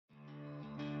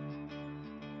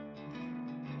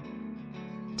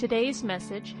Today's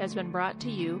message has been brought to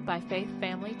you by Faith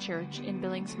Family Church in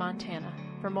Billings, Montana.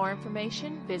 For more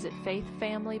information, visit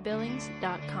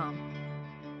faithfamilybillings.com.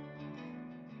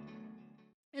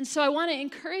 And so I want to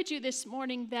encourage you this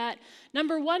morning that,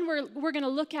 number one, we're going to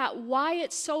look at why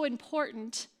it's so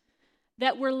important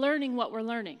that we're learning what we're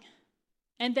learning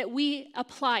and that we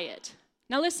apply it.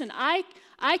 Now listen, I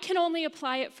can only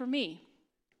apply it for me.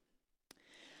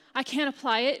 I can't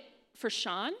apply it for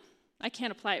Sean. I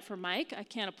can't apply it for Mike. I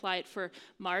can't apply it for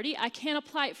Marty. I can't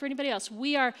apply it for anybody else.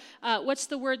 We are, what's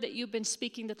the word that you've been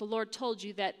speaking that the Lord told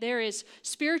you? That there is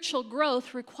spiritual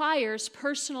growth requires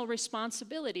personal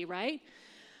responsibility, right?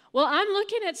 Well, I'm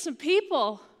looking at some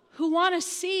people who want to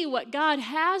see what God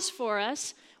has for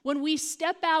us when we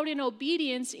step out in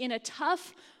obedience in a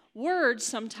tough word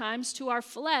sometimes to our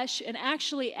flesh and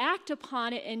actually act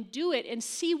upon it and do it and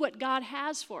see what God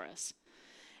has for us.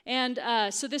 And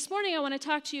so this morning I want to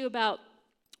talk to you about,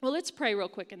 well, let's pray real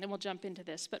quick and then we'll jump into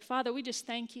this. But Father, we just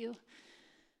thank you.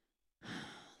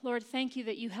 Lord, thank you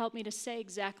that you help me to say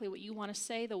exactly what you want to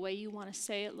say, the way you want to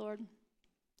say it, Lord.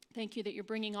 Thank you that you're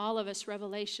bringing all of us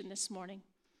revelation this morning.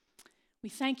 We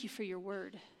thank you for your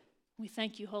word. We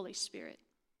thank you, Holy Spirit.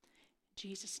 In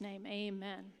Jesus' name,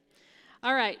 amen.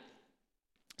 All right.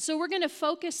 So we're going to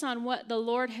focus on what the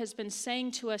Lord has been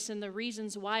saying to us and the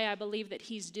reasons why I believe that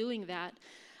he's doing that.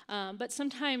 But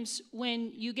sometimes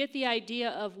when you get the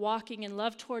idea of walking in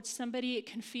love towards somebody, it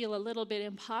can feel a little bit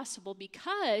impossible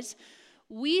because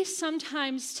we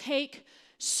sometimes take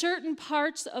certain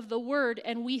parts of the word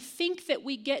and we think that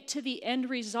we get to the end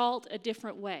result a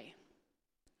different way.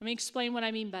 Let me explain what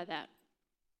I mean by that.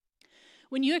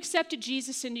 When you accepted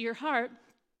Jesus into your heart,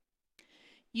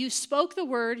 you spoke the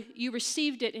word, you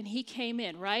received it, and he came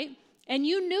in, right? And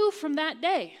you knew from that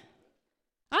day,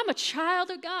 I'm a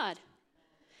child of God.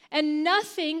 And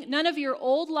none of your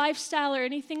old lifestyle or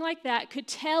anything like that could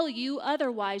tell you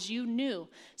otherwise. You knew.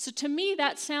 So to me,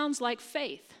 that sounds like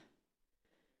faith.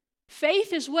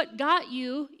 Faith is what got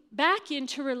you back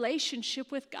into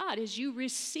relationship with God, is you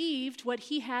received what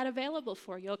he had available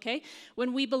for you, okay?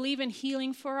 When we believe in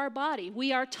healing for our body,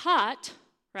 we are taught,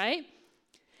 right,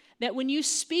 that when you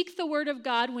speak the word of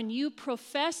God, when you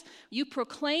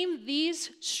proclaim these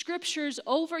scriptures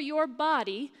over your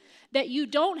body, that you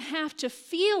don't have to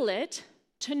feel it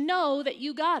to know that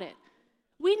you got it.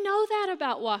 We know that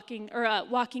about walking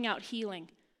out healing.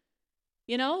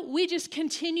 You know, we just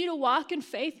continue to walk in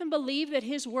faith and believe that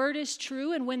his word is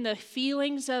true. And when the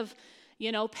feelings of,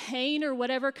 pain or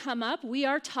whatever come up, we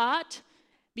are taught,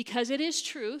 because it is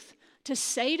truth, to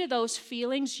say to those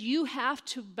feelings, you have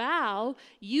to bow,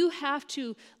 you have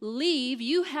to leave,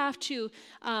 you have to,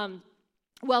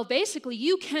 basically,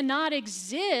 you cannot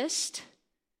exist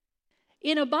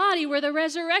in a body where the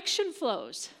resurrection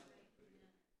flows.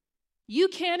 You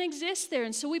can't exist there.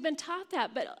 And so we've been taught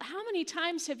that. But how many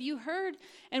times have you heard,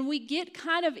 and we get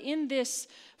kind of in this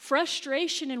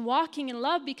frustration in walking in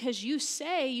love because you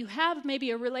say you have maybe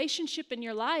a relationship in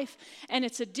your life and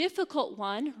it's a difficult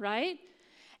one, right?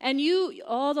 And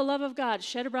the love of God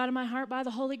shed abroad in my heart by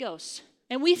the Holy Ghost.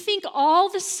 And we think all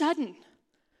of a sudden,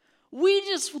 we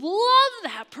just love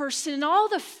that person and all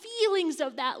the feelings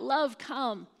of that love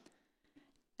come.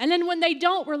 And then when they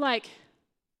don't, we're like,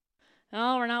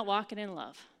 oh, we're not walking in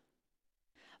love.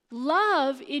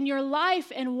 Love in your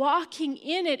life and walking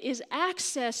in it is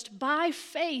accessed by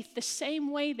faith the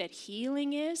same way that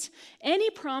healing is.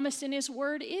 Any promise in his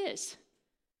word is.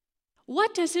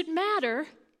 What does it matter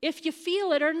if you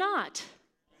feel it or not?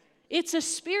 It's a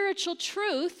spiritual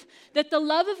truth that the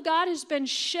love of God has been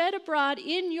shed abroad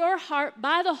in your heart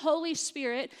by the Holy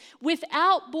Spirit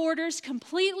without borders,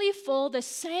 completely full, the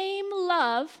same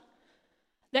love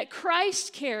that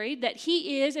Christ carried, that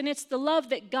he is, and it's the love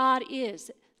that God is.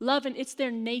 Love, and it's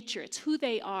their nature. It's who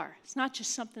they are. It's not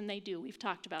just something they do. We've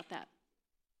talked about that.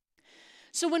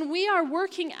 So when we are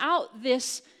working out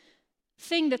this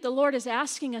thing that the Lord is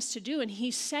asking us to do, and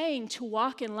he's saying to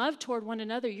walk in love toward one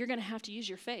another, you're going to have to use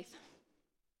your faith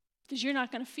because you're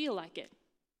not going to feel like it.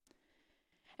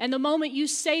 And the moment you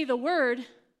say the word,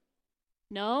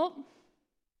 no,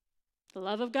 the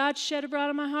love of God shed abroad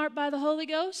in my heart by the Holy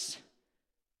Ghost,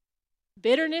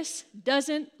 bitterness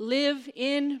doesn't live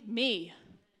in me.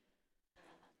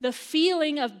 The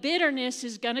feeling of bitterness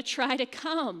is going to try to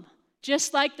come,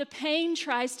 just like the pain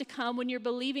tries to come when you're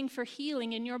believing for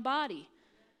healing in your body.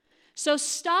 So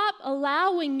stop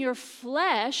allowing your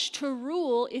flesh to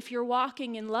rule if you're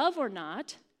walking in love or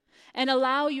not, and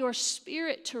allow your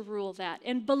spirit to rule that.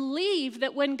 And believe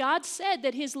that when God said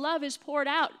that his love is poured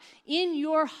out in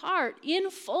your heart in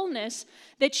fullness,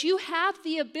 that you have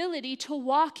the ability to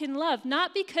walk in love.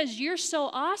 Not because you're so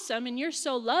awesome and you're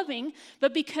so loving,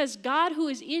 but because God who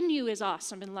is in you is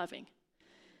awesome and loving.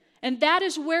 And that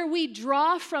is where we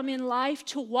draw from in life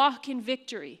to walk in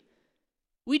victory.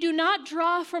 We do not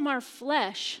draw from our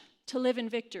flesh to live in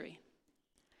victory.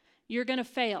 You're going to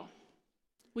fail.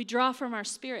 We draw from our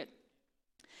spirit.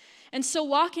 And so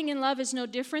walking in love is no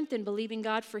different than believing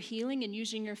God for healing and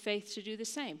using your faith to do the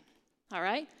same. All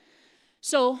right?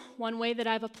 So one way that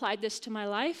I've applied this to my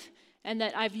life and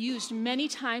that I've used many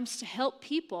times to help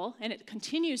people, and it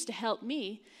continues to help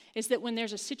me, is that when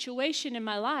there's a situation in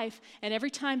my life, and every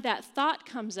time that thought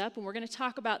comes up, and we're going to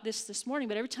talk about this morning,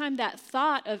 but every time that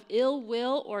thought of ill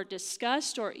will or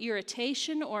disgust or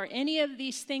irritation or any of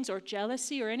these things, or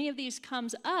jealousy or any of these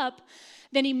comes up,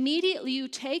 then immediately you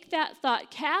take that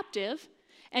thought captive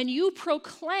and you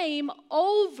proclaim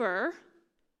over,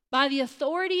 by the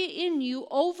authority in you,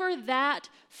 over that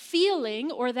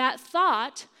feeling or that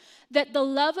thought, that the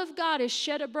love of God is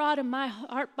shed abroad in my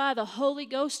heart by the Holy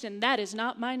Ghost, and that is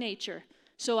not my nature.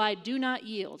 So I do not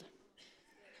yield.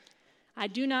 I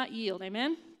do not yield.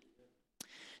 Amen?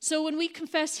 So when we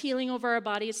confess healing over our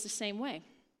body, it's the same way.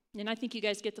 And I think you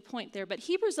guys get the point there. But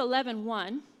Hebrews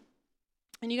 11:1,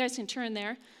 and you guys can turn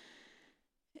there.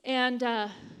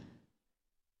 And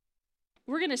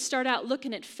we're going to start out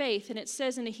looking at faith. And it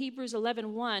says in Hebrews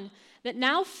 11:1 that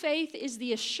now faith is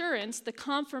the assurance, the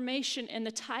confirmation, and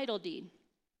the title deed.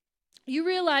 You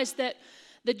realize that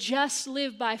the just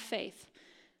live by faith.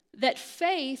 That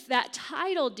faith, that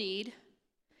title deed,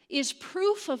 is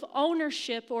proof of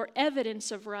ownership or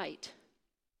evidence of right.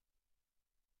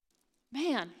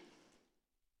 Man,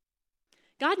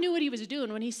 God knew what he was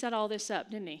doing when he set all this up,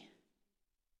 didn't he?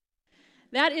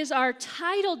 That is our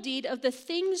title deed of the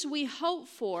things we hope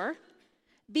for,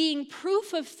 being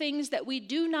proof of things that we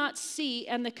do not see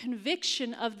and the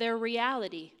conviction of their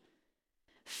reality.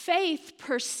 Faith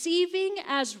perceiving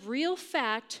as real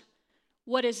fact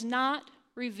what is not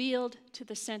revealed to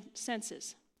the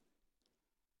senses.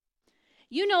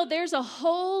 You know, there's a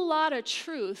whole lot of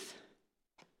truth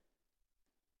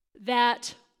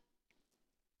that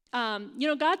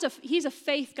He's a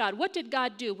faith God. What did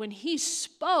God do? When he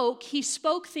spoke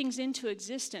things into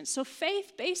existence. So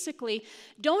faith, basically,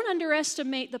 don't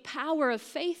underestimate the power of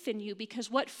faith in you, because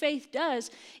what faith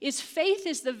does is faith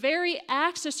is the very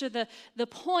axis or the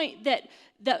point that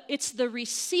it's the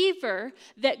receiver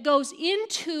that goes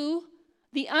into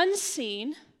the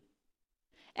unseen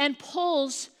and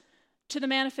pulls to the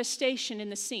manifestation in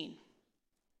the seen.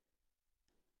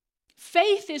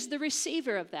 Faith is the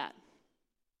receiver of that.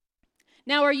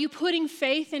 Now, are you putting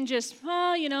faith in just,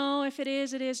 if it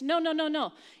is, it is?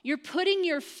 No. You're putting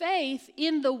your faith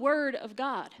in the Word of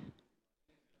God.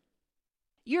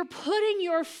 You're putting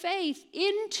your faith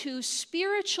into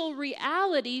spiritual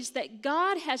realities that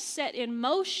God has set in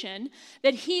motion,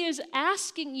 that he is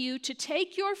asking you to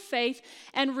take your faith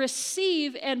and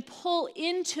receive and pull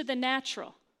into the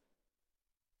natural.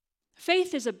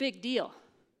 Faith is a big deal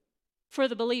for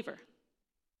the believer.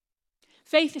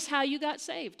 Faith is how you got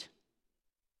saved.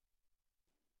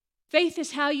 Faith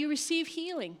is how you receive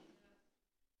healing.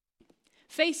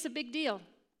 Faith's a big deal.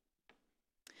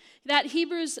 That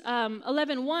Hebrews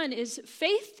 11:1 is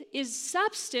faith is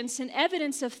substance and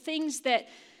evidence of things that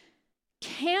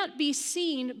can't be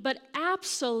seen but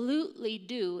absolutely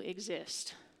do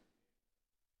exist.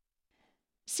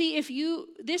 See,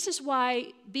 this is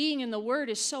why being in the Word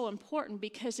is so important,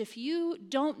 because if you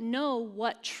don't know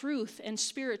what truth and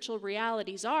spiritual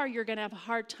realities are, you're going to have a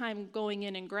hard time going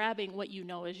in and grabbing what you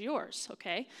know is yours,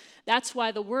 okay? That's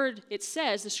why the Word,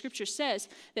 the Scripture says,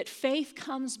 that faith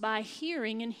comes by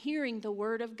hearing, and hearing the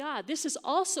Word of God. This is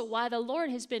also why the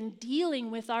Lord has been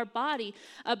dealing with our body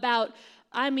about,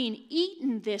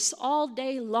 eating this all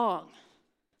day long,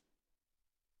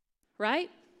 right?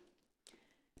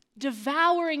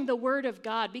 Devouring the Word of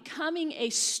God, becoming a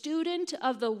student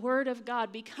of the Word of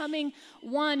God, becoming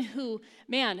one who,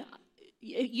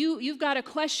 you've got a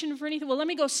question for anything? Well, let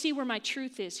me go see where my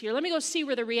truth is here. Let me go see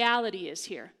where the reality is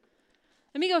here.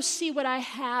 Let me go see what I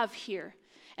have here.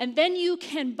 And then you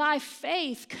can, by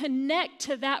faith, connect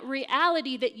to that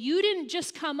reality that you didn't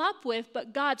just come up with,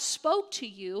 but God spoke to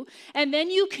you. And then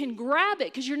you can grab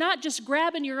it, because you're not just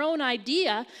grabbing your own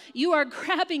idea. You are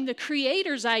grabbing the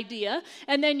Creator's idea,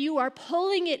 and then you are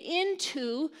pulling it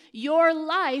into your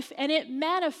life, and it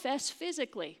manifests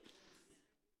physically.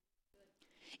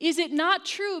 Is it not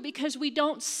true because we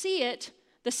don't see it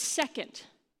the second?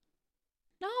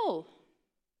 No.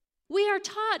 We are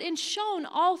taught and shown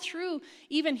all through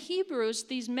even Hebrews,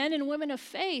 these men and women of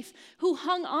faith who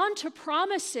hung on to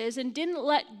promises and didn't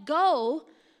let go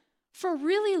for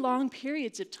really long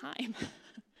periods of time.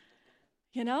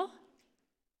 You know?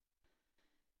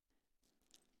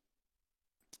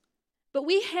 But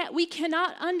we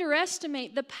cannot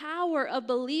underestimate the power of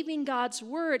believing God's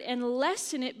word and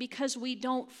lessen it because we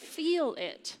don't feel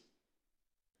it.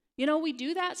 You know, we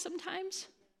do that sometimes.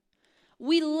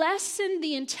 We lessen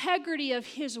the integrity of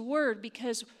his word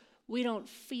because we don't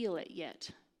feel it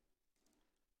yet.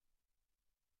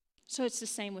 So it's the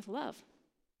same with love.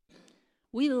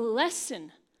 We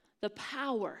lessen the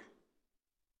power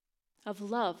of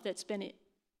love that's been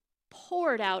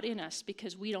poured out in us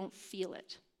because we don't feel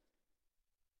it.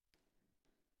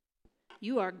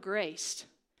 You are graced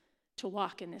to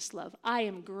walk in this love. I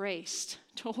am graced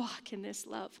to walk in this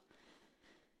love.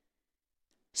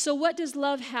 So what does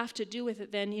love have to do with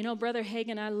it then? You know, Brother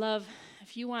Hagin, I love,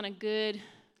 if you want a good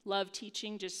love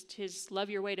teaching, just his Love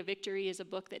Your Way to Victory is a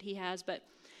book that he has. But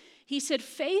he said,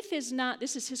 faith is not,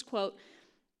 this is his quote,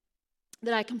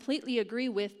 that I completely agree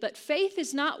with, but faith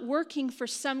is not working for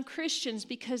some Christians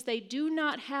because they do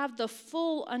not have the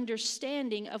full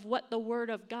understanding of what the Word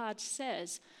of God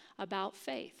says about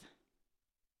faith.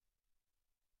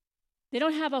 They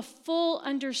don't have a full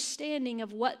understanding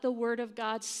of what the Word of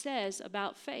God says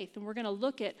about faith. And we're going to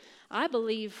look at, I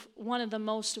believe, one of the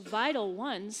most vital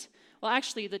ones. Well,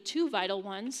 actually, the two vital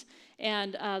ones.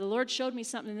 And the Lord showed me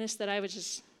something in this that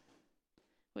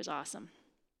was awesome.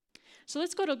 So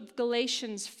let's go to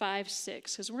Galatians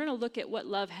 5:6, because we're going to look at what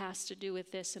love has to do with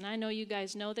this. And I know you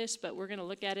guys know this, but we're going to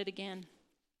look at it again.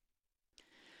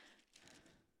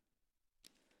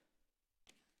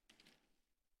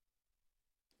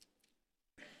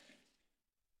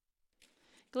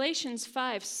 Galatians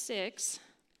 5:6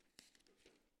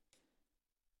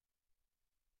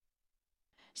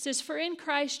 says, "For in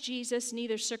Christ Jesus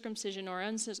neither circumcision nor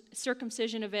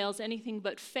uncircumcision avails anything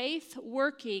but faith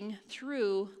working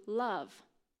through love."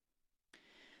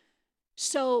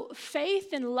 So faith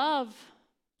and love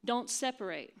don't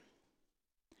separate.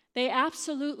 They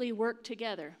absolutely work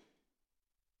together.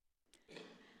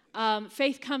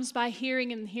 Faith comes by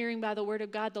hearing, and hearing by the word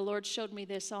of God. The Lord showed me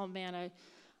this. Oh man,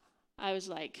 I was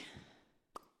like,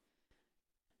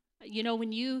 you know,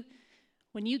 when you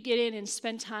get in and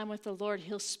spend time with the Lord,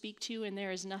 he'll speak to you, and there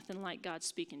is nothing like God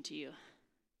speaking to you.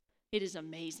 It is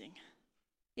amazing.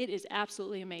 It is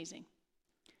absolutely amazing.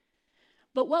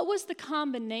 But what was the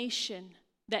combination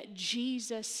that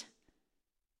Jesus,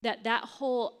 that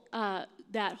whole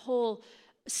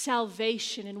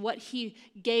salvation and what he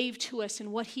gave to us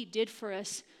and what he did for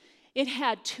us? It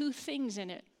had two things in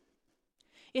it.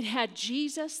 It had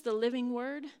Jesus, the living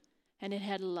word, and it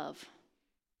had love.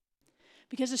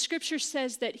 Because the scripture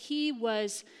says that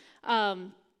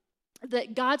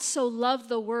that God so loved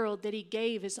the world that he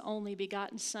gave his only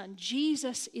begotten son.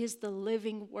 Jesus is the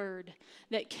living word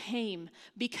that came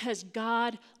because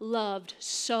God loved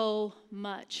so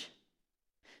much.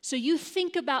 So you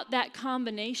think about that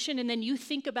combination, and then you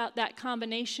think about that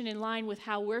combination in line with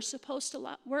how we're supposed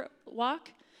to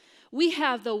walk. We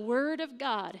have the word of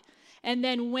God. And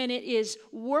then when it is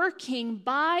working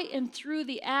by and through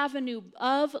the avenue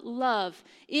of love,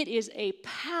 it is a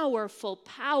powerful,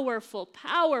 powerful,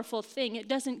 powerful thing. It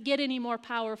doesn't get any more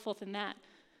powerful than that.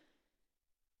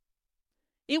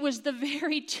 It was the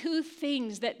very two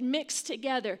things that mixed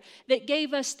together that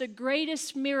gave us the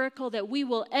greatest miracle that we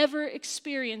will ever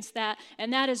experience,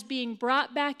 and that is being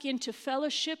brought back into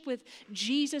fellowship with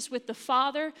Jesus, with the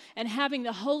Father, and having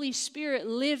the Holy Spirit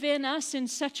live in us in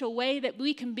such a way that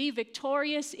we can be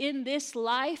victorious in this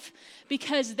life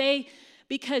because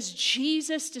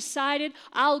Jesus decided,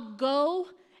 I'll go,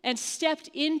 and stepped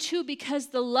into, because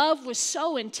the love was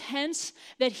so intense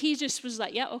that he just was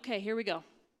like, yeah, okay, here we go.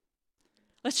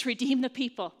 Let's redeem the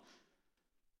people.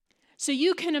 So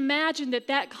you can imagine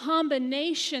that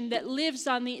combination that lives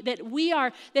on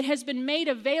that has been made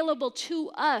available to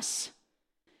us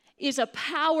is a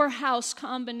powerhouse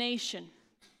combination.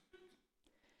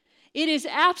 It is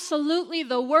absolutely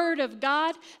the word of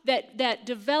God that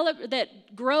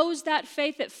grows that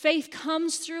faith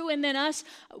comes through, and then us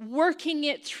working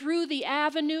it through the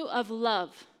avenue of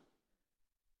love.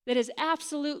 That is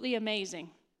absolutely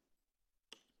amazing.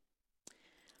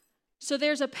 So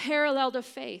there's a parallel to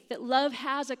faith, that love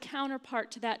has a counterpart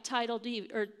to that title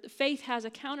deed, or faith has a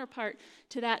counterpart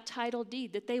to that title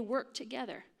deed, that they work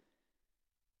together.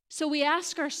 So we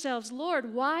ask ourselves,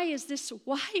 Lord, why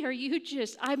are you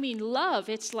love.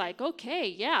 It's like, okay,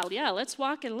 yeah, let's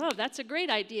walk in love. That's a great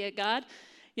idea, God,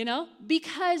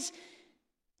 because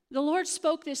the Lord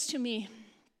spoke this to me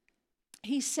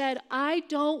he said, I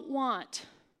don't want,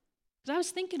 because I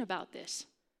was thinking about this.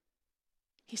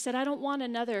 He said, I don't want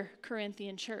another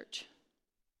Corinthian church.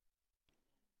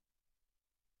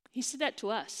 He said that to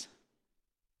us.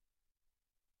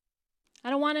 I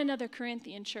don't want another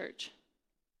Corinthian church.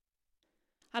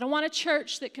 I don't want a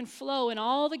church that can flow in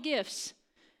all the gifts,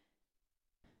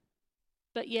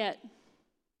 but yet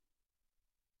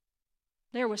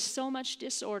there was so much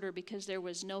disorder because there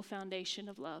was no foundation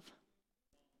of love.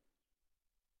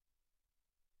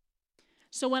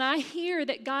 So when I hear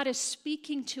that God is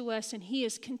speaking to us and He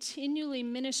is continually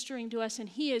ministering to us and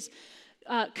He is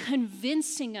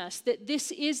convincing us that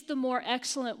this is the more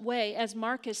excellent way, as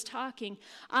Mark is talking,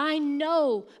 I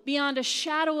know beyond a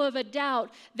shadow of a doubt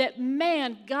that,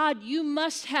 man, God, you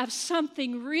must have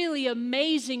something really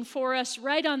amazing for us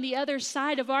right on the other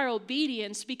side of our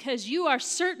obedience, because you are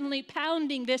certainly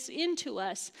pounding this into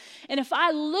us. And if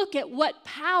I look at what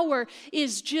power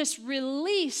is just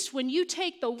released when you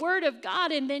take the Word of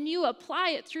God and then you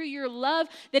apply it through your love,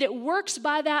 that it works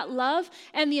by that love,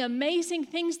 and the amazing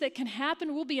things that can happen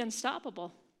will be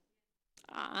unstoppable.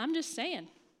 I'm just saying.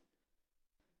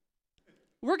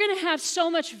 We're going to have so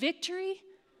much victory.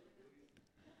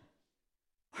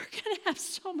 We're going to have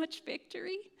so much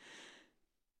victory.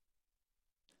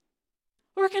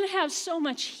 We're going to have so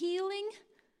much healing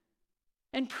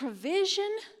and provision.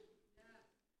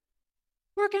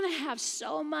 We're going to have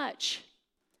so much,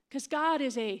 because God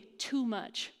is a too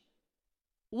much,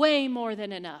 way more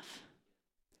than enough.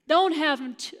 Don't have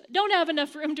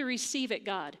enough room to receive it,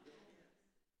 God.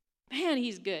 Man,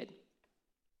 He's good.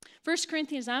 1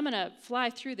 Corinthians, I'm going to fly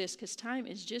through this because time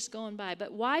is just going by.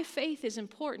 But why faith is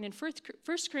important in 2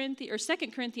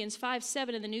 Corinthians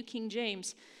 5:7 in the New King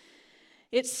James,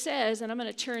 it says, and I'm going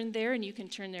to turn there, and you can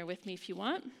turn there with me if you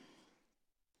want.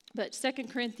 But 2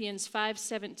 Corinthians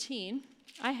 5:17,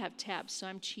 I have tabs, so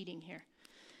I'm cheating here.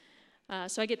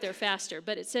 So I get there faster.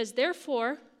 But it says,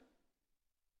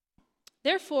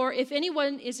 Therefore, if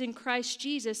anyone is in Christ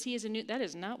Jesus, he is a new... That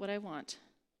is not what I want.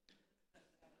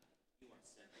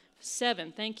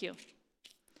 7, thank you.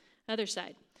 Other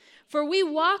side. For we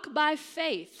walk by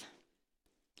faith.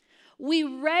 We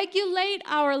regulate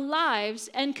our lives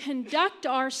and conduct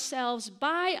ourselves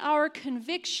by our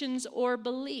convictions or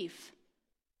belief.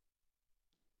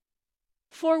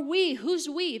 For we, who's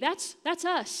we? That's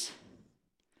us.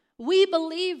 We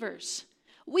believers.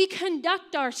 We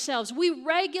conduct ourselves, we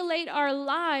regulate our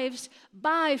lives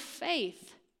by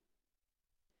faith.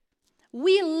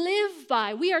 We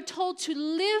are told to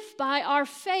live by our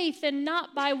faith and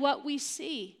not by what we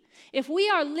see. If we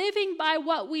are living by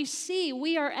what we see,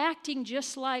 we are acting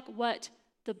just like what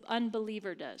the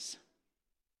unbeliever does.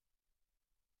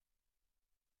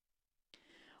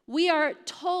 We are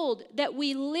told that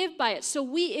we live by it, so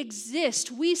we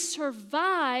exist, we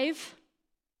survive.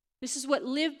 This is what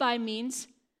live by means.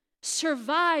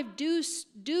 Survive due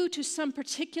to some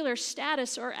particular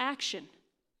status or action.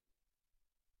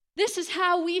 This is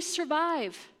how we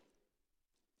survive.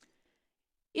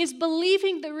 Is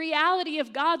believing the reality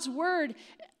of God's word,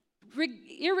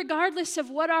 irregardless of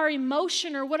what our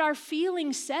emotion or what our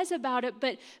feeling says about it,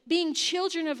 but being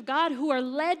children of God who are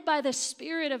led by the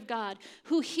Spirit of God,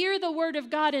 who hear the word of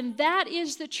God, and that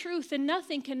is the truth, and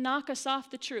nothing can knock us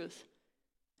off the truth.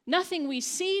 Nothing we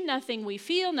see, nothing we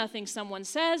feel, nothing someone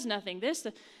says, nothing this.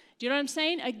 Do you know what I'm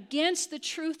saying? Against the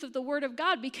truth of the Word of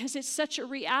God, because it's such a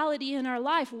reality in our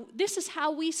life. This is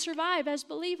how we survive as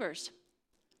believers.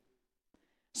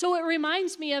 So it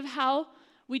reminds me of how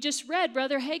we just read,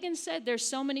 Brother Hagin said, there's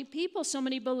so many people, so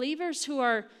many believers who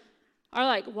are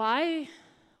like, why?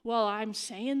 Well, I'm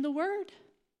saying the Word.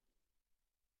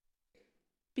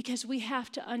 Because we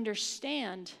have to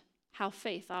understand how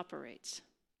faith operates.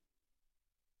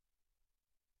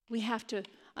 We have to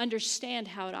understand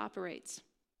how it operates.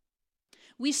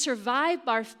 We survive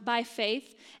by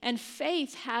faith, and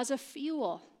faith has a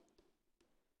fuel.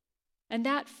 And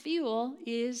that fuel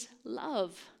is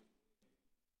love.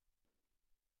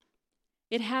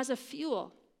 It has a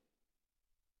fuel.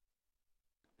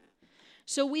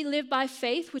 So we live by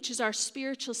faith, which is our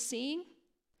spiritual seeing.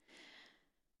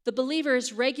 The believer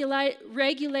is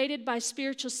regulated by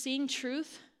spiritual seeing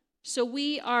truth. So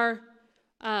we are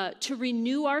to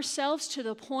renew ourselves to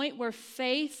the point where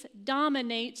faith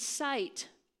dominates sight.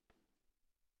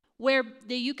 Where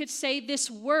you could say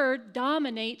this word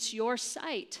dominates your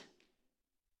sight.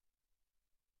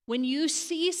 When you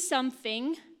see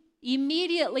something,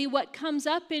 immediately what comes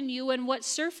up in you and what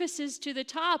surfaces to the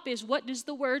top is, what does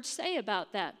the word say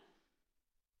about that?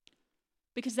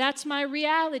 Because that's my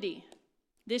reality.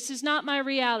 This is not my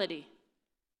reality.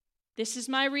 This is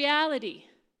my reality.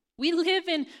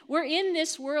 We're in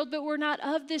this world, but we're not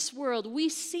of this world. We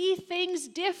see things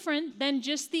different than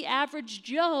just the average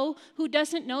Joe who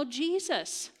doesn't know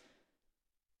Jesus.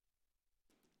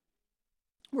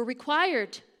 We're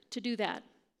required to do that.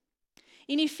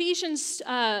 In Ephesians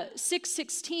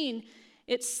 6:16,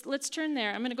 let's turn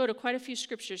there. I'm going to go to quite a few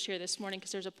scriptures here this morning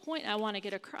because there's a point I want to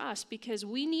get across, because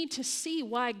we need to see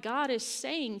why God is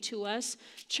saying to us,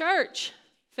 church,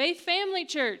 Faith Family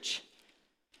Church,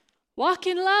 walk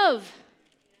in love.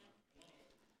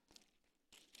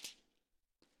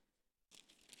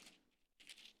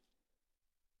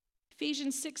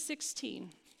 Ephesians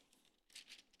 6:16.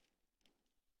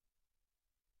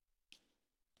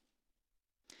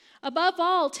 Above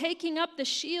all, taking up the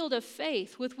shield of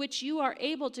faith with which you are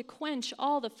able to quench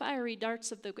all the fiery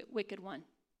darts of the wicked one.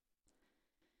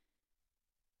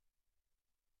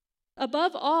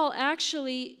 Above all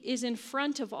actually is in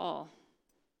front of all.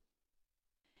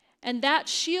 And that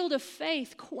shield of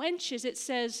faith quenches, it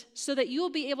says, so that you'll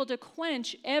be able to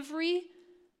quench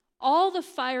all the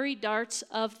fiery darts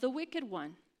of the wicked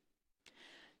one.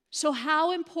 So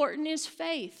how important is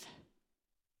faith?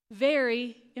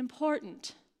 Very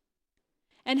important.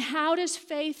 And how does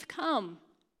faith come?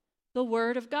 The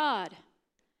Word of God.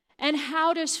 And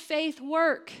how does faith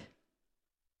work?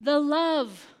 The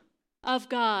love of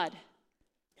God.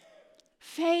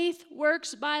 Faith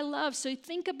works by love. So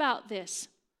think about this.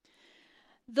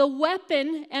 The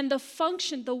weapon and the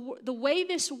function, the way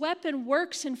this weapon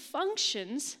works and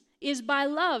functions is by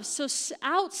love. So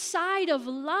outside of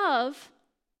love,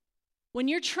 when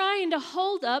you're trying to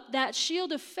hold up that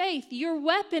shield of faith, your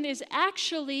weapon is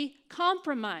actually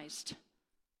compromised.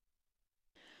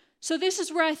 So this is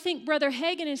where I think Brother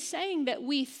Hagin is saying that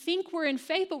we think we're in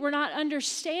faith, but we're not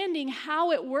understanding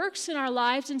how it works in our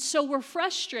lives, and so we're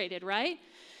frustrated, right?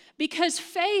 Because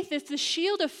faith, if the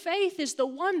shield of faith is the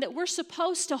one that we're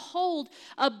supposed to hold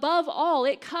above all,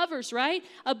 it covers, right?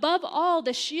 Above all,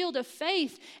 the shield of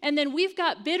faith. And then we've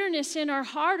got bitterness in our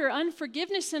heart, or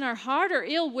unforgiveness in our heart, or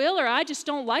ill will, or I just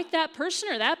don't like that person,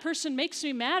 or that person makes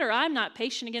me mad, or I'm not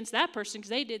patient against that person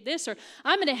because they did this, or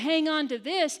I'm going to hang on to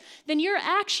this. Then you're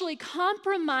actually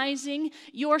compromising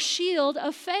your shield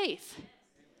of faith.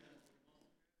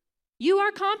 You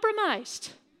are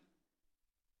compromised.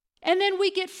 And then we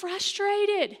get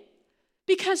frustrated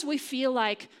because we feel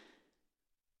like,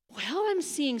 well, I'm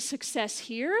seeing success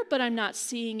here, but I'm not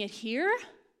seeing it here.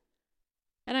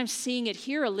 And I'm seeing it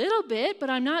here a little bit,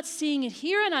 but I'm not seeing it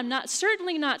here, and I'm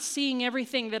certainly not seeing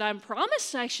everything that I'm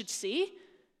promised I should see.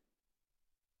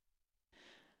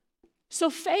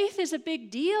 So faith is a big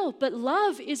deal, but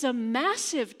love is a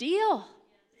massive deal.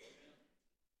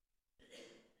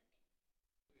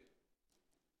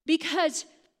 Because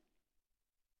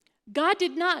God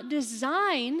did not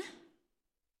design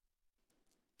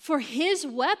for his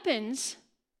weapons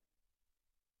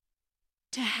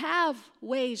to have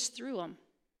ways through them.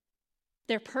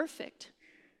 They're perfect.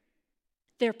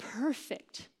 They're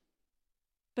perfect.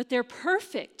 But they're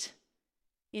perfect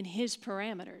in his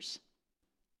parameters.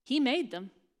 He made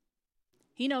them.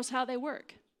 He knows how they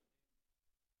work.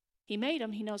 He made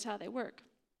them. He knows how they work.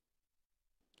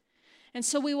 And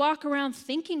so we walk around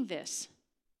thinking this.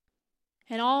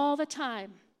 And all the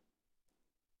time,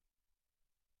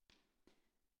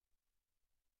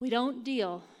 we don't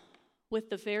deal with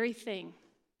the very thing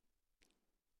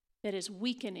that is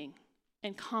weakening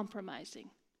and compromising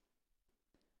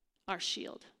our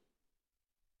shield.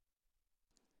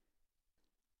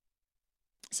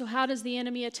 So how does the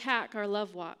enemy attack our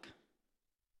love walk?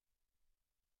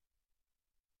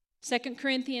 2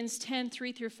 Corinthians 10,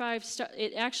 3 through 5.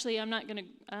 I'm not going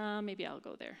to, maybe I'll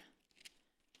go there.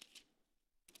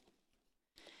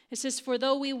 It says, for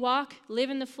though we live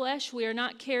in the flesh, we are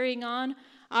not carrying on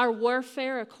our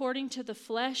warfare according to the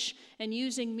flesh and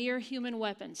using mere human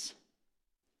weapons.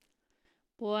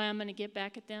 Boy, I'm going to get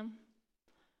back at them.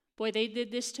 Boy, they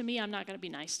did this to me. I'm not going to be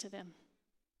nice to them.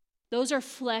 Those are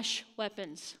flesh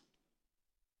weapons.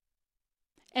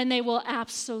 And they will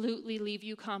absolutely leave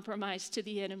you compromised to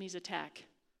the enemy's attack.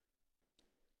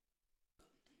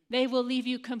 They will leave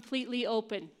you completely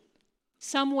open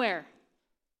somewhere.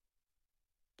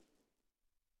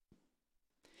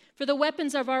 For the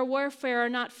weapons of our warfare are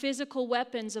not physical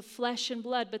weapons of flesh and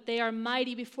blood, but they are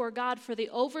mighty before God for the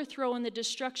overthrow and the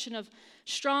destruction of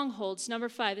strongholds. Number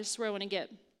 5, this is where I want to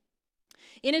get.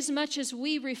 Inasmuch as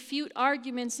we refute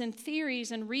arguments and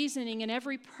theories and reasoning and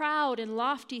every proud and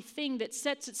lofty thing that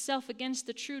sets itself against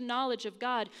the true knowledge of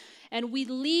God, and we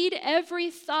lead every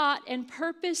thought and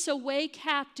purpose away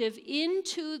captive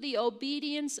into the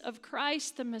obedience of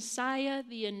Christ, the Messiah,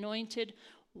 the Anointed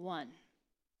One.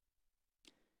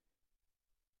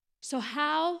 So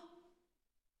how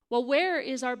Well, where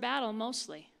is our battle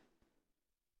mostly?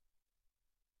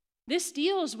 This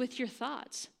deals with your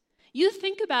thoughts. You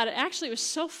think about it. Actually, it was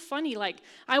so funny. Like,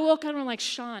 I woke up and I'm like,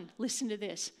 Sean, listen to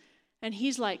this. And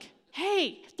he's like,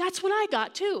 hey, that's what I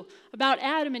got too about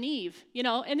Adam and Eve.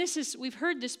 And we've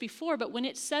heard this before, but when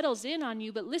it settles in on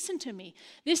you, but listen to me.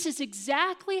 This is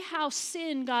exactly how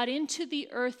sin got into the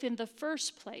earth in the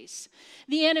first place.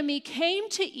 The enemy came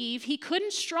to Eve. He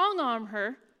couldn't strong arm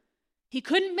her. He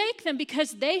couldn't make them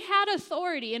because they had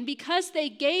authority, and because they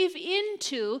gave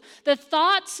into the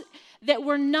thoughts that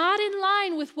were not in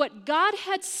line with what God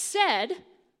had said,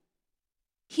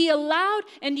 he allowed,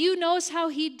 and you notice how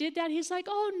he did that? He's like,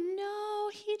 oh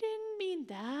no, he didn't mean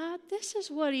that. This is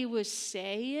what he was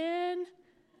saying.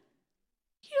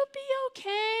 You'll be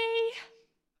okay.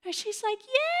 And she's like,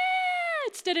 yeah,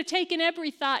 instead of taking every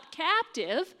thought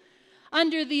captive,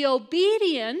 under the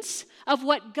obedience of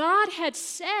what God had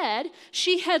said,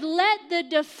 she had let the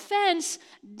defense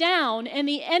down, and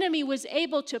the enemy was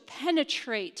able to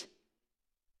penetrate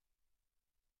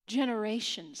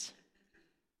generations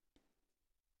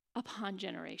upon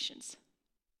generations.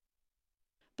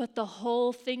 But the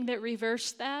whole thing that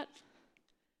reversed that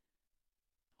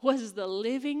was the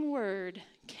living word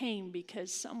came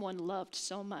because someone loved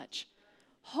so much.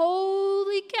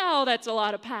 Holy cow, that's a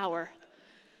lot of power.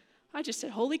 I just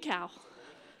said, holy cow.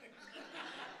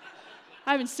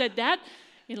 I haven't said that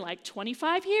in like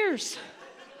 25 years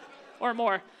or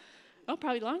more. Oh,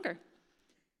 probably longer.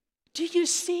 Do you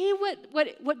see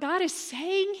what God is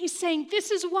saying? He's saying,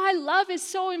 this is why love is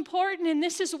so important, and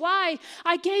this is why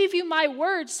I gave you my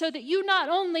word, so that you not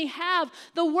only have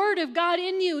the word of God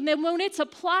in you, and then when it's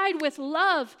applied with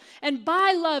love and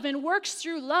by love and works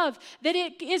through love, that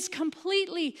it is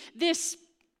completely this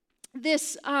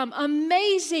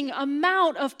amazing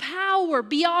amount of power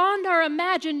beyond our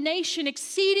imagination,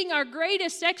 exceeding our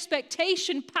greatest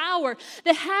expectation power,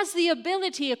 that has the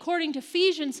ability, according to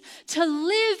Ephesians, to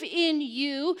live in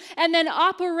you and then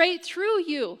operate through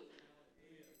you.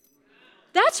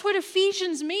 That's what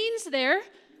Ephesians means there.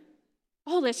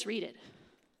 Oh, let's read it.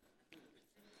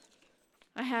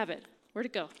 I have it. Where'd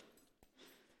it go?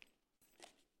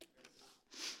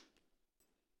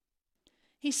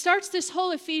 He starts this whole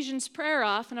Ephesians prayer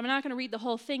off, and I'm not going to read the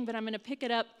whole thing, but I'm going to pick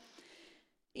it up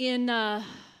in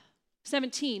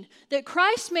 17. That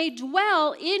Christ may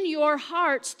dwell in your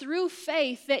hearts through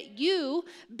faith, that you,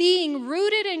 being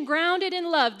rooted and grounded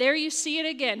in love, there you see it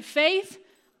again, faith,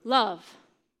 love.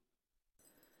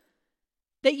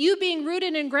 That you, being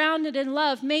rooted and grounded in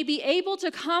love, may be able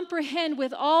to comprehend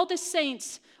with all the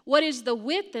saints what is the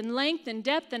width and length and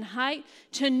depth and height,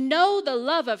 to know the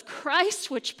love of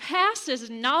Christ which passes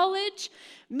knowledge,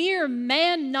 mere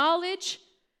man knowledge,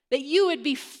 that you would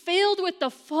be filled with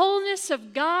the fullness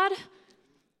of God.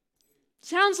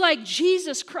 Sounds like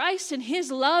Jesus Christ and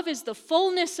his love is the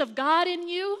fullness of God in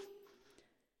you.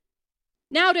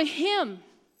 Now to him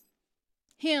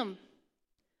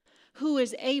who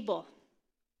is able.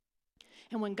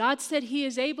 And when God said he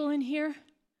is able in here,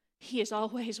 he is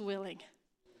always willing.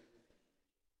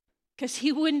 Because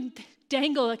he wouldn't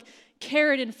dangle a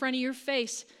carrot in front of your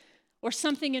face or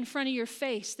something in front of your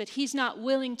face that he's not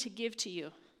willing to give to you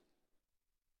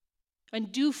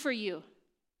and do for you.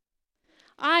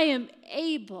 I am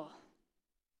able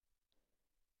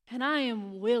and I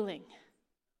am willing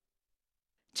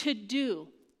to do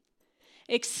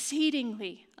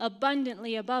exceedingly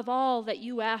abundantly above all that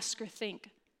you ask or think,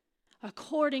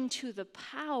 according to the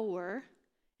power,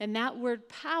 and that word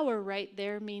power right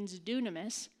there means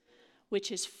dunamis, which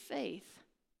is faith.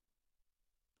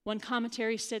 One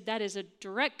commentary said that is a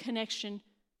direct connection,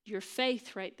 your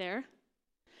faith right there,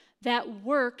 that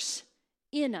works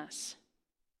in us.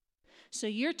 So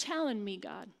you're telling me,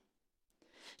 God,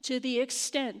 to the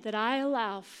extent that I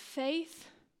allow faith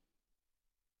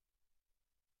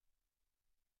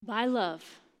by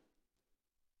love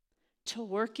to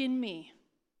work in me,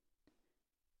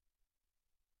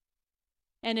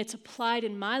 and it's applied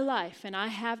in my life, and I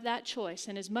have that choice.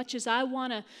 And as much as I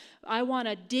want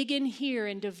to dig in here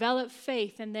and develop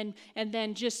faith, and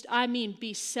then just,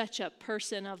 be such a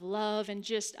person of love, and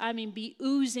just, be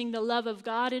oozing the love of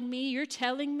God in me. You're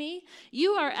telling me,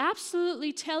 you are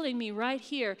absolutely telling me right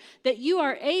here that you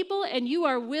are able and you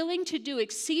are willing to do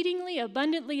exceedingly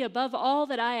abundantly above all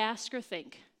that I ask or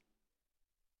think.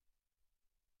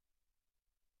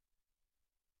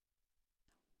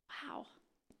 Wow.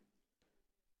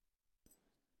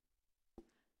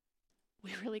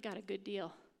 We really got a good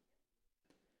deal.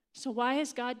 So why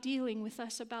is God dealing with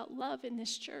us about love in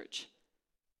this church?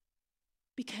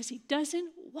 Because he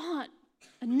doesn't want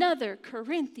another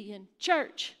Corinthian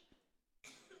church.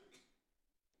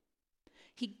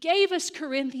 He gave us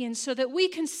Corinthians so that we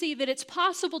can see that it's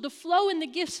possible to flow in the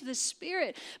gifts of the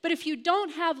Spirit. But if you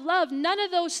don't have love, none of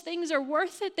those things are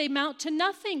worth it. They amount to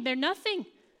nothing. They're nothing.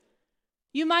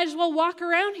 You might as well walk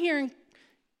around here and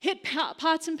hit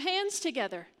pots and pans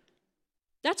together.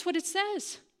 That's what it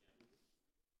says.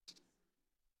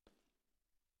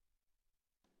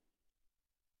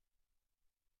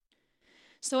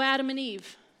 So Adam and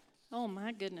Eve, oh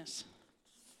my goodness.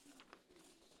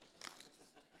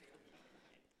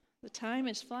 The time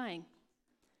is flying.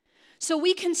 So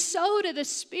we can sow to the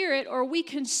Spirit or we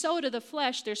can sow to the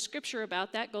flesh. There's scripture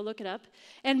about that. Go look it up.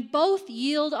 And both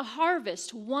yield a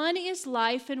harvest. One is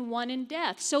life and one in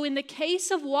death. So in the case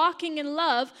of walking in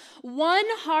love, one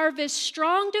harvests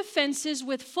strong defenses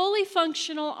with fully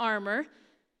functional armor,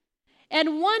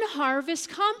 and one harvests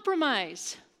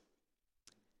compromise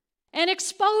and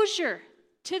exposure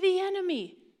to the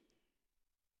enemy.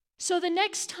 So the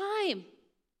next time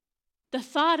the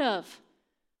thought of,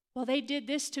 well, they did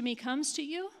this to me comes to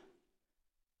you,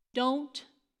 don't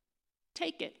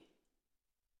take it.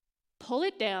 Pull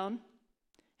it down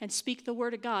and speak the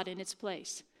word of God in its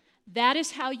place. That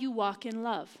is how you walk in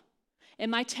love.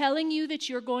 Am I telling you that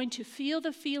you're going to feel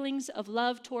the feelings of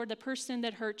love toward the person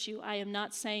that hurt you? I am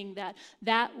not saying that.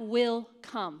 That will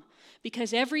come.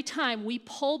 Because every time we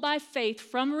pull by faith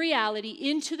from reality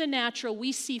into the natural,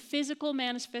 we see physical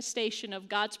manifestation of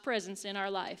God's presence in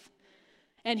our life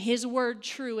and His word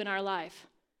true in our life.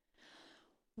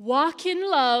 Walk in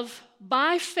love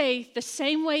by faith the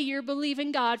same way you're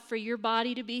believing God for your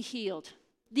body to be healed.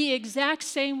 The exact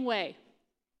same way.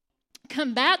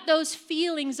 Combat those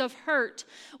feelings of hurt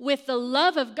with the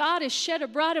love of God is shed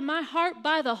abroad in my heart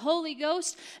by the Holy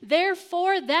Ghost.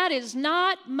 Therefore, that is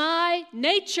not my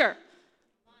nature.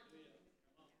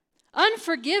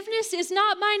 Unforgiveness is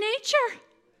not my nature.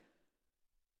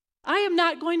 I am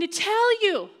not going to tell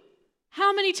you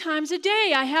how many times a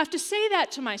day I have to say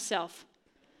that to myself,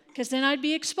 because then I'd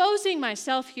be exposing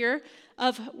myself here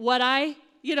of what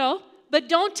but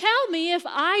don't tell me if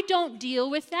I don't deal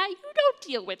with that, you don't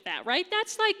deal with that, right?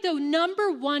 That's like the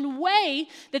number one way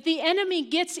that the enemy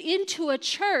gets into a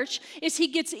church is he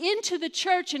gets into the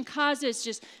church and causes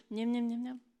just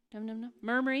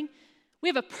murmuring. We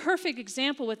have a perfect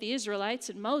example with the Israelites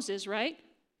and Moses, right?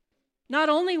 Not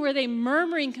only were they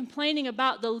murmuring, complaining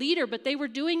about the leader, but they were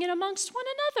doing it amongst one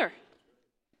another.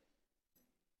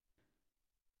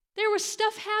 There was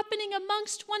stuff happening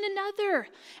amongst one another.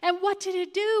 And what did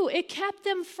it do? It kept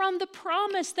them from the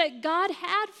promise that God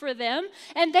had for them,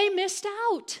 and they missed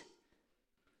out.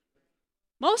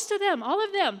 Most of them, all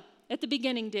of them, at the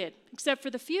beginning did, except for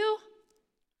the few.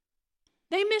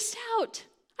 They missed out.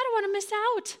 I don't want to miss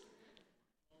out.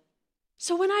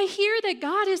 So when I hear that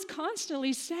God is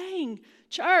constantly saying,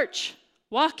 church,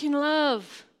 walk in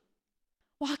love.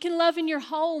 Walk in love in your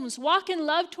homes. Walk in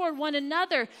love toward one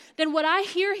another. Then what I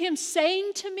hear him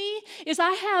saying to me is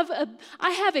I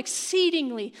have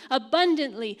exceedingly,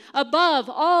 abundantly, above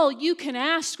all you can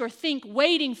ask or think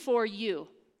waiting for you.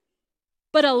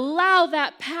 But allow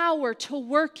that power to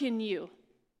work in you.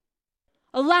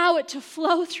 Allow it to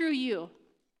flow through you.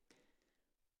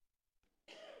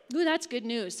 Ooh, that's good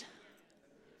news.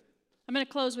 I'm going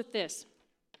to close with this.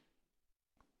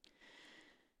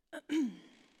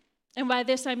 And by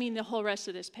this, I mean the whole rest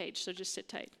of this page, so just sit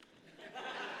tight.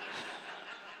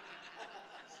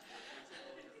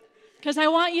 Because I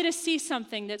want you to see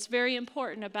something that's very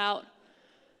important about,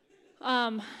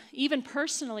 even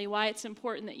personally, why it's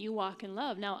important that you walk in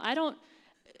love. Now,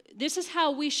 this is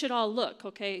how we should all look,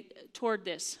 okay, toward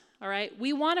this, all right?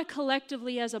 We want to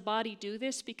collectively as a body do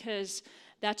this because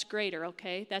that's greater,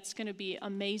 okay? That's going to be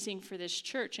amazing for this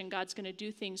church, and God's going to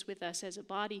do things with us as a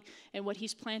body and what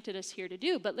he's planted us here to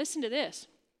do. But listen to this.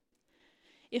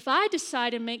 If I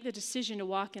decide and make the decision to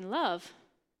walk in love,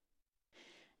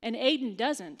 and Aiden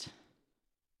doesn't,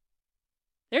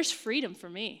 there's freedom for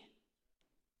me.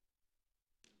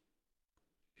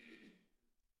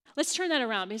 Let's turn that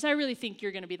around, because I really think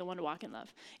you're going to be the one to walk in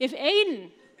love. If Aiden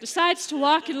decides to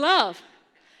walk in love,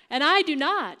 and I do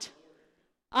not,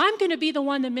 I'm going to be the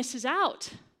one that misses out,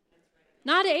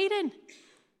 not Aiden.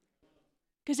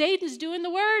 Because Aiden's doing the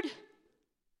word,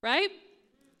 right?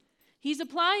 He's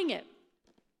applying it.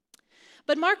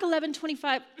 But Mark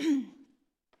 11:25,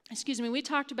 we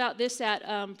talked about this at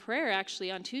prayer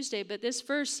actually on Tuesday, but this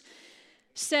verse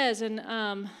says, and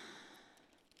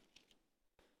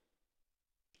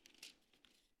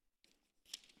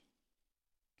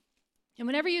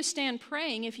whenever you stand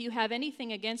praying, if you have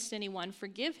anything against anyone,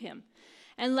 forgive him.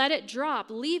 And let it drop,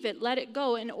 leave it, let it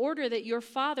go, in order that your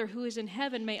Father who is in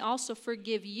heaven may also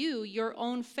forgive you your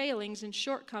own failings and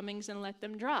shortcomings and let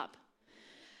them drop.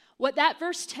 What that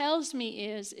verse tells me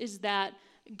is that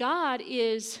God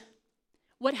is,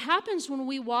 what happens when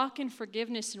we walk in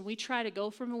forgiveness and we try to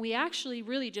go from Him, we actually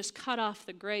really just cut off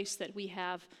the grace that we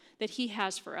have, that He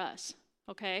has for us,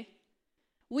 okay?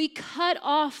 We cut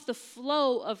off the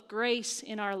flow of grace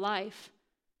in our life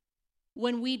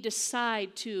when we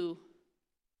decide to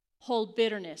hold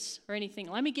bitterness or anything.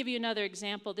 Let me give you another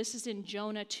example. This is in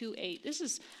Jonah 2:8. This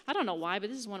is, I don't know why, but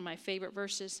this is one of my favorite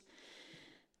verses.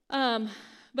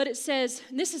 But it says,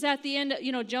 and this is at the end,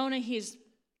 Jonah, he's,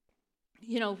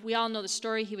 we all know the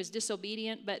story. He was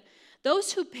disobedient, but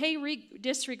those who pay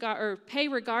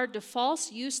regard to false,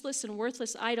 useless, and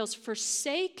worthless idols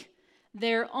forsake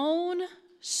their own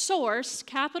source,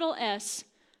 capital S,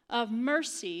 of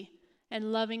mercy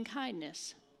and loving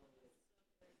kindness.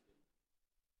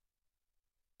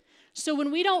 So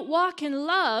when we don't walk in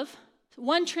love,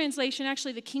 one translation,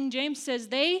 actually the King James says,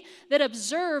 they that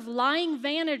observe lying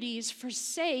vanities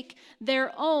forsake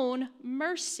their own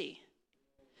mercy.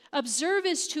 Observe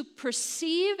is to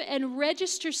perceive and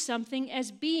register something as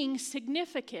being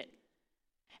significant.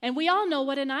 And we all know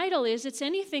what an idol is. It's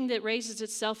anything that raises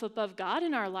itself above God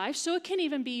in our life, so it can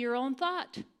even be your own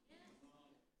thought. It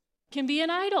can be an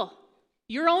idol.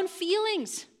 Your own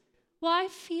feelings. Well, I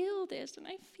feel this and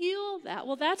I feel that.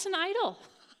 Well, that's an idol.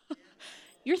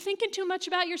 You're thinking too much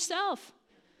about yourself.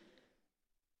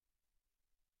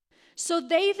 So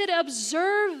they that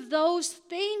observe those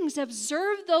things,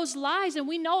 observe those lies, and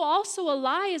we know also a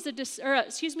lie is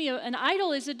an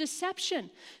idol is a deception.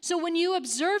 So when you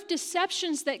observe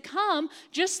deceptions that come,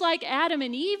 just like Adam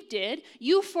and Eve did,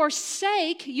 you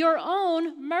forsake your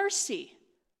own mercy.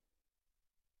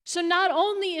 So not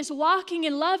only is walking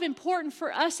in love important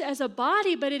for us as a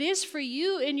body, but it is for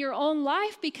you in your own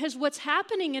life, because what's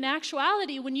happening in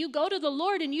actuality, when you go to the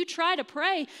Lord and you try to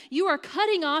pray, you are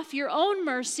cutting off your own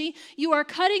mercy. You are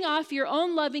cutting off your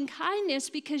own loving kindness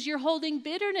because you're holding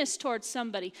bitterness towards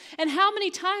somebody. And how many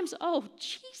times, oh,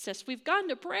 Jesus, we've gone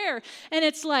to prayer, and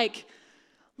it's like,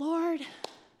 Lord,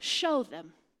 show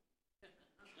them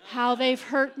how they've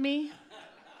hurt me.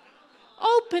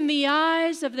 Open the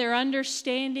eyes of their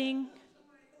understanding.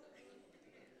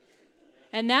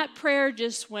 And that prayer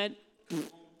just went.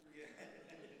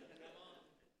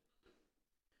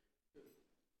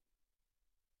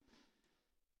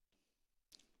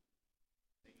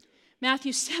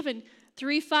 Matthew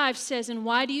 7:3-5 says, and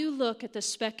why do you look at the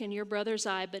speck in your brother's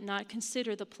eye, but not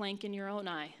consider the plank in your own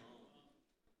eye?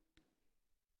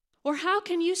 Or how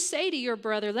can you say to your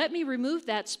brother, let me remove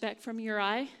that speck from your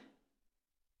eye,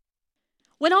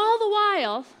 when all the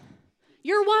while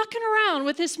you're walking around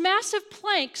with this massive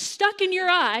plank stuck in your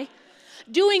eye,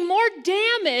 doing more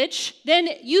damage than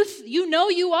you know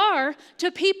you are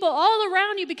to people all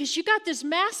around you, because you got this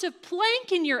massive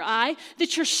plank in your eye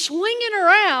that you're swinging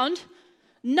around,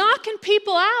 knocking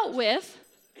people out with.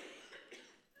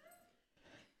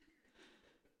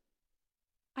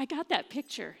 I got that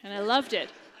picture and I loved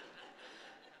it.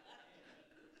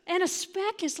 And a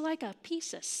speck is like a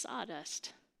piece of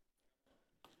sawdust.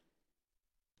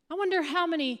 I wonder how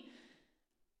many,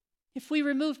 if we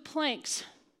removed planks,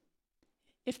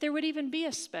 if there would even be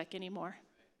a speck anymore.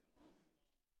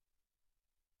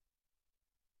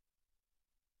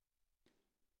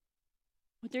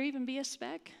 Would there even be a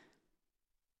speck?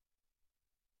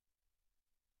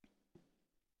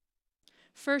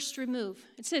 First remove.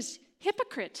 It says,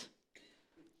 hypocrite!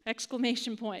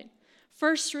 Exclamation point.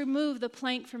 First remove the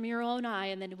plank from your own eye,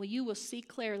 and then you will see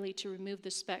clearly to remove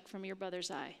the speck from your brother's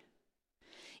eye.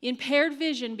 Impaired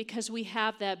vision because we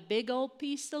have that big old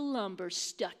piece of lumber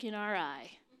stuck in our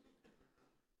eye.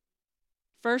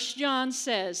 1 John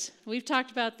says, we've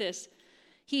talked about this,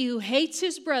 he who hates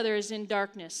his brother is in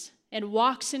darkness and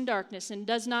walks in darkness and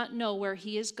does not know where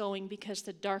he is going because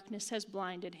the darkness has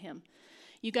blinded him.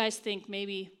 You guys think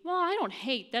maybe, well, I don't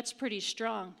hate, that's pretty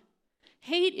strong.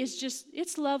 Hate is just,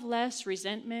 it's love less,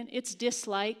 resentment, it's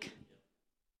dislike.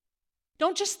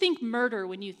 Don't just think murder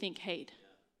when you think hate.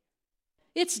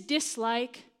 It's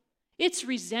dislike. It's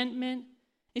resentment.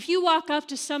 If you walk up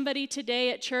to somebody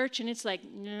today at church and it's like,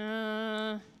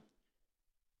 nah,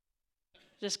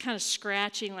 just kind of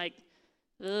scratching like,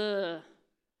 ugh.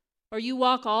 Or you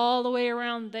walk all the way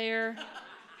around there.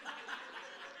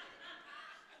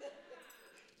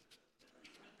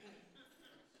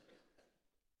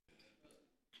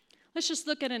 Let's just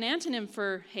look at an antonym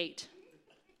for hate,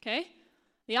 okay?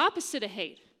 The opposite of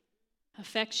hate,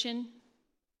 affection,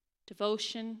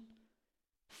 devotion,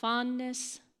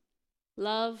 fondness,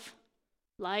 love,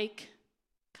 like,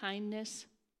 kindness.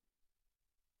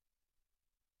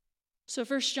 So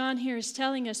 1 John here is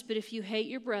telling us, but if you hate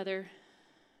your brother,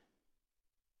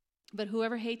 But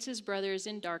whoever hates his brother is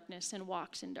in darkness and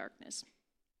walks in darkness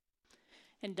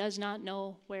and does not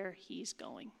know where he's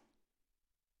going.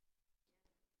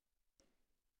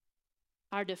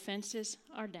 Our defenses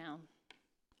are down.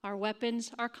 Our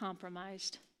weapons are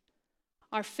compromised.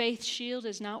 Our faith shield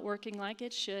is not working like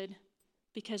it should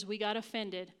because we got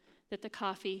offended that the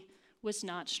coffee was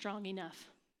not strong enough.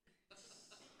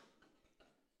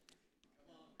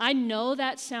 I know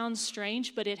that sounds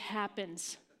strange, but it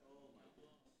happens.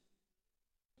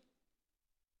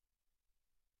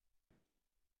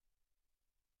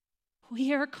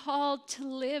 We are called to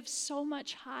live so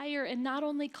much higher, and not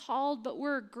only called, but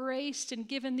we're graced and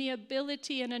given the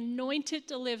ability and anointed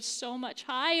to live so much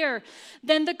higher.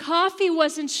 Then the coffee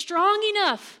wasn't strong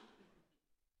enough.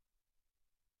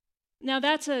 Now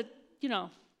that's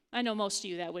I know most of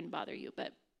you that wouldn't bother you,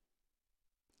 but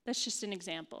that's just an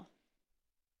example.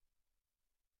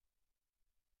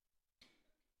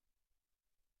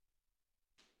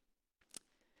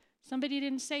 Somebody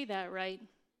didn't say that right.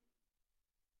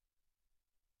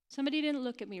 Somebody didn't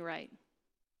look at me right.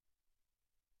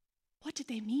 What did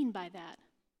they mean by that?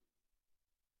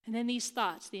 And then these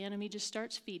thoughts, the enemy just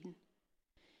starts feeding.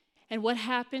 And what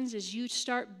happens is you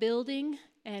start building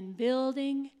and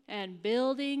building and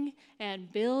building and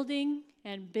building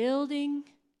and building.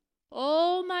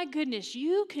 Oh my goodness,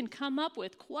 you can come up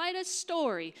with quite a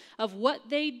story of what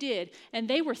they did. And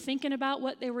they were thinking about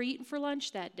what they were eating for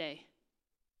lunch that day.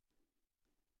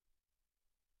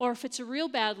 Or if it's a real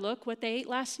bad look, what they ate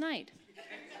last night.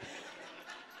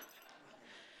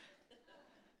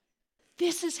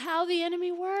 This is how the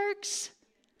enemy works.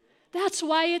 That's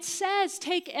why it says,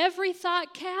 take every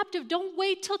thought captive. Don't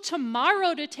wait till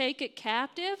tomorrow to take it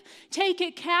captive. Take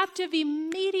it captive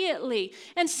immediately.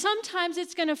 And sometimes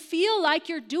it's going to feel like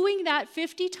you're doing that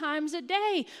 50 times a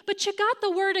day. But you got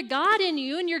the Word of God in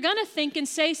you, and you're going to think and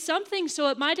say something, so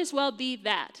it might as well be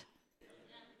that.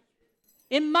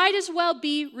 It might as well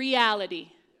be reality.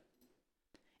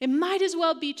 It might as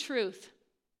well be truth.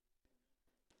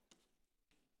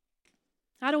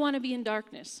 I don't want to be in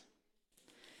darkness.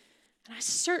 And I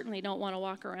certainly don't want to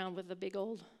walk around with a big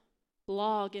old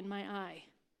log in my eye.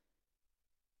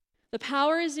 The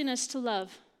power is in us to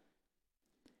love.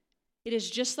 It is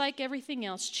just like everything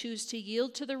else. Choose to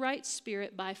yield to the right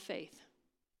spirit by faith.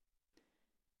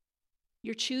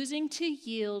 You're choosing to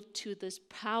yield to this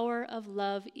power of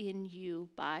love in you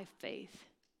by faith.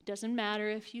 It doesn't matter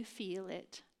if you feel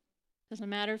it. It doesn't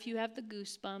matter if you have the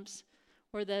goosebumps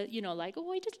or the, like,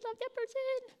 oh, I just love that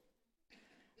person.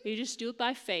 You just do it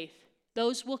by faith.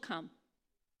 Those will come.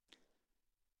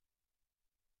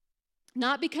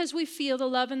 Not because we feel the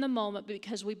love in the moment, but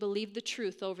because we believe the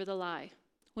truth over the lie.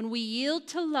 When we yield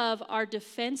to love, our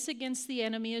defense against the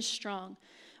enemy is strong.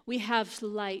 We have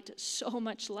light, so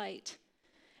much light.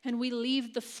 And we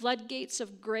leave the floodgates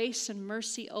of grace and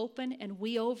mercy open, and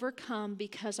we overcome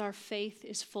because our faith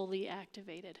is fully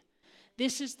activated.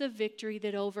 This is the victory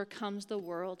that overcomes the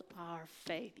world, our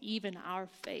faith, even our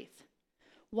faith.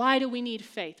 Why do we need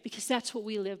faith? Because that's what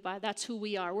we live by. That's who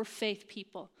we are. We're faith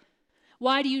people.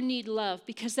 Why do you need love?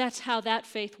 Because that's how that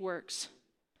faith works.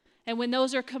 And when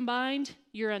those are combined,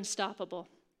 you're unstoppable.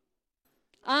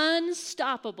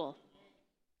 Unstoppable.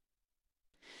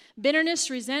 Bitterness,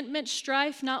 resentment,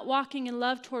 strife, not walking in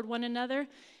love toward one another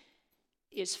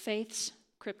is faith's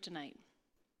kryptonite.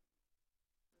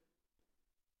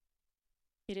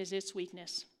 It is its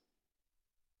weakness.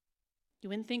 You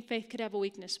wouldn't think faith could have a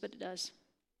weakness, but it does.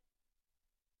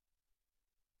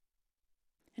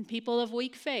 And people of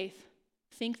weak faith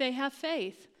think they have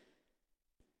faith,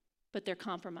 but they're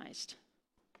compromised.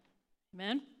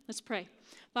 Amen? Let's pray.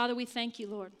 Father, we thank you,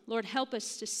 Lord. Lord, help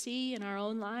us to see in our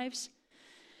own lives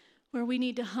where we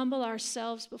need to humble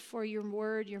ourselves before your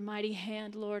word, your mighty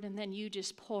hand, Lord, and then you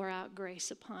just pour out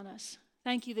grace upon us.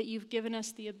 Thank you that you've given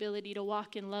us the ability to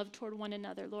walk in love toward one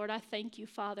another. Lord, I thank you,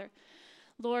 Father.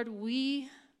 Lord, we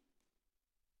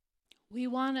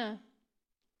want to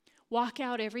walk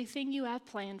out everything you have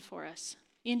planned for us,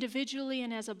 individually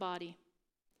and as a body.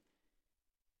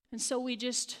 And so we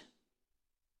just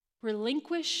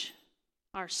relinquish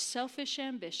our selfish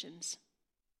ambitions.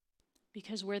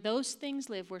 Because where those things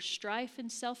live, where strife and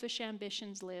selfish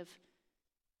ambitions live,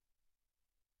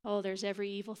 oh, there's every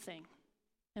evil thing.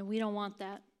 And we don't want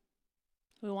that.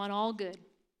 We want all good.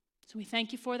 So we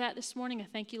thank you for that this morning. I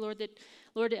thank you, Lord, that,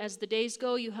 Lord, as the days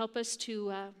go, you help us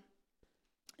to,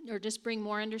 or just bring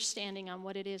more understanding on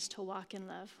what it is to walk in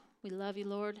love. We love you,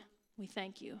 Lord. We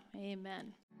thank you.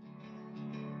 Amen.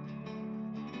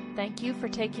 Thank you for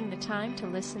taking the time to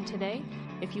listen today.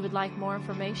 If you would like more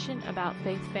information about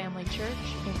Faith Family Church,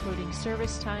 including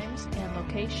service times and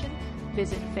location,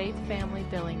 visit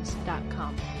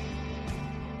faithfamilybillings.com.